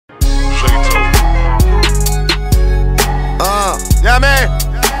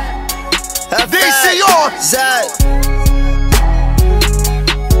DCR. Zach.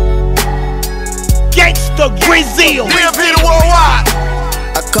 Gangsta Glizzy. Live here worldwide.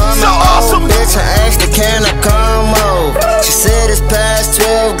 I called my old bitch and asked her, can I come over? She said it's past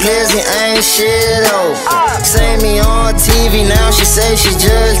 12, Glizzy ain't shit over. See me on TV now, she say she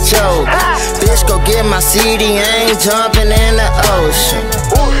just joke. Bitch, go get my CD, ain't jumping in the ocean.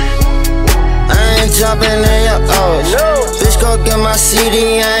 I ain't jumping in your ocean. Bitch, go get my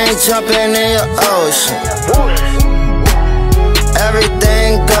CD, I ain't jumping in your ocean.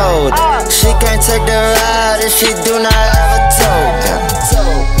 Everything gold. She can't take the ride if she do not ever told.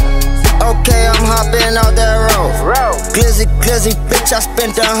 Okay, I'm hopping out that road. Glizzy, Glizzy, bitch, I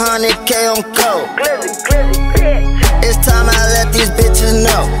spent 100K on coke. It's time I let these bitches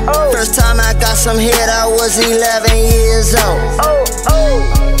know. First time I got some hit, I was 11 years old.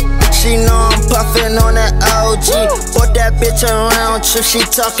 She know I'm puffin' on that OG. Bought that bitch around trip, she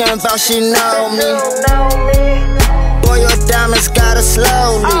talking about she know me. Boy, your diamonds got her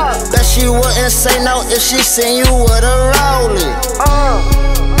slowly. Bet she wouldn't say no if she seen you with a rollie.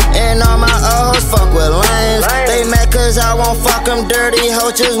 And all my old hoes fuck with lames. They mad cause I won't fuck them dirty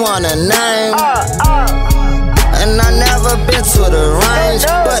hoes, just want a name. And I never been to the range,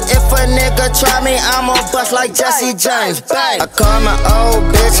 but if a nigga try me, I'ma bust like Jesse James. Bang. I called my old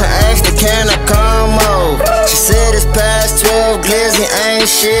bitch and asked her, can I come over? She said it's past 12, Glizzy ain't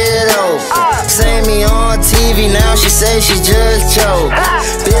shit over. See me on TV now, she say she just joke.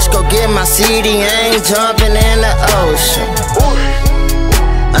 Bitch, go get my CD, ain't jumping in the ocean.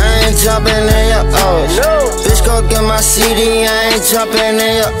 I ain't jumping in your ocean. Bitch, go get my CD, I ain't jumping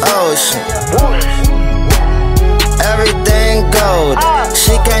in your ocean. Everything gold.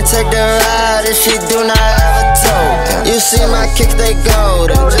 She can't take the ride if she do not ever told. You see my kicks, they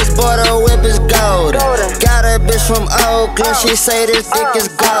golden. Just bought a whip, it's golden. Got a bitch from Oakland, she say this dick is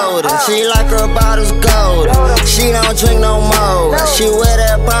golden. She like her bottles golden. She don't drink no more. She wear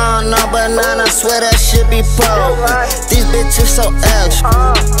that bond on banana, I swear that shit be potent. These bitches so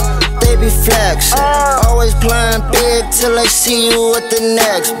extra, they be flexing. Always playing big till they see you with the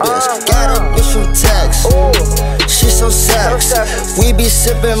next bitch. Got a bitch from Texas, she so sexy. We be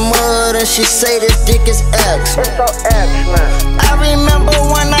sipping mud and she say this dick is X. I remember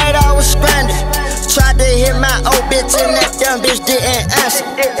one night I was stranded. Tried to hit my old bitch and that dumb bitch didn't answer.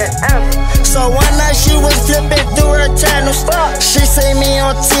 So one night she was flipping through her channels. She see me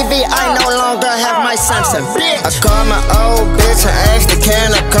on TV, I no longer have my Samsung. I called my old bitch and asked her,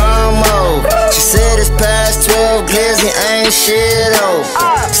 can I come over? She said it's past 12, Glizzy ain't shit over.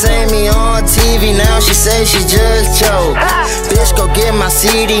 See me on TV now, she say she just joke. Bitch, go get my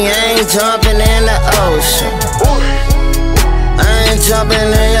CD, ain't jumping in the ocean. I ain't jumping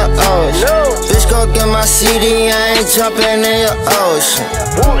in your ocean. Bitch, go get my CD, I ain't jumping in your ocean.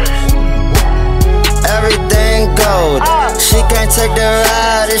 Everything gold. She can't take the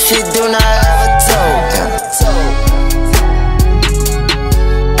ride if she do not ever told.